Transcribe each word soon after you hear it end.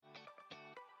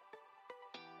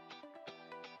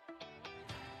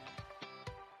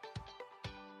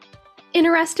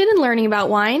Interested in learning about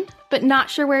wine, but not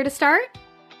sure where to start?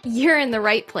 You're in the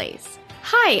right place.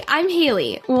 Hi, I'm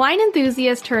Haley, wine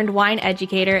enthusiast turned wine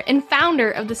educator and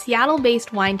founder of the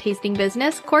Seattle-based wine tasting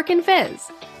business, Cork and Fizz.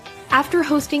 After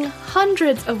hosting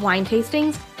hundreds of wine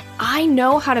tastings, I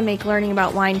know how to make learning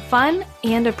about wine fun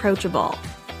and approachable.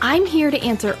 I'm here to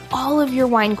answer all of your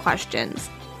wine questions.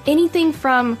 Anything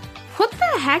from, what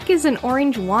the heck is an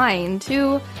orange wine,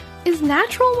 to, is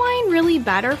natural wine really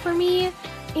better for me?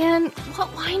 And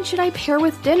what wine should I pair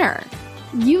with dinner?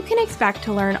 You can expect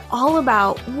to learn all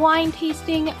about wine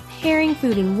tasting, pairing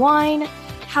food and wine,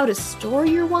 how to store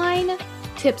your wine,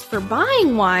 tips for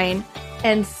buying wine,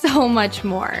 and so much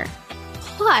more.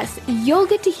 Plus, you'll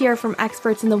get to hear from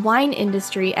experts in the wine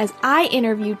industry as I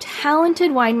interview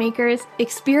talented winemakers,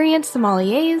 experienced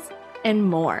sommeliers, and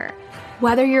more.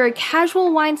 Whether you're a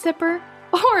casual wine sipper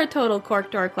or a total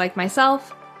cork dork like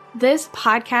myself, this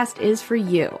podcast is for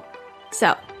you.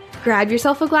 So, grab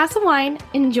yourself a glass of wine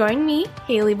and join me,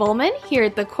 Haley Bowman, here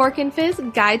at the Cork and Fizz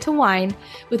Guide to Wine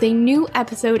with a new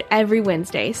episode every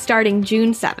Wednesday starting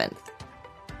June 7th.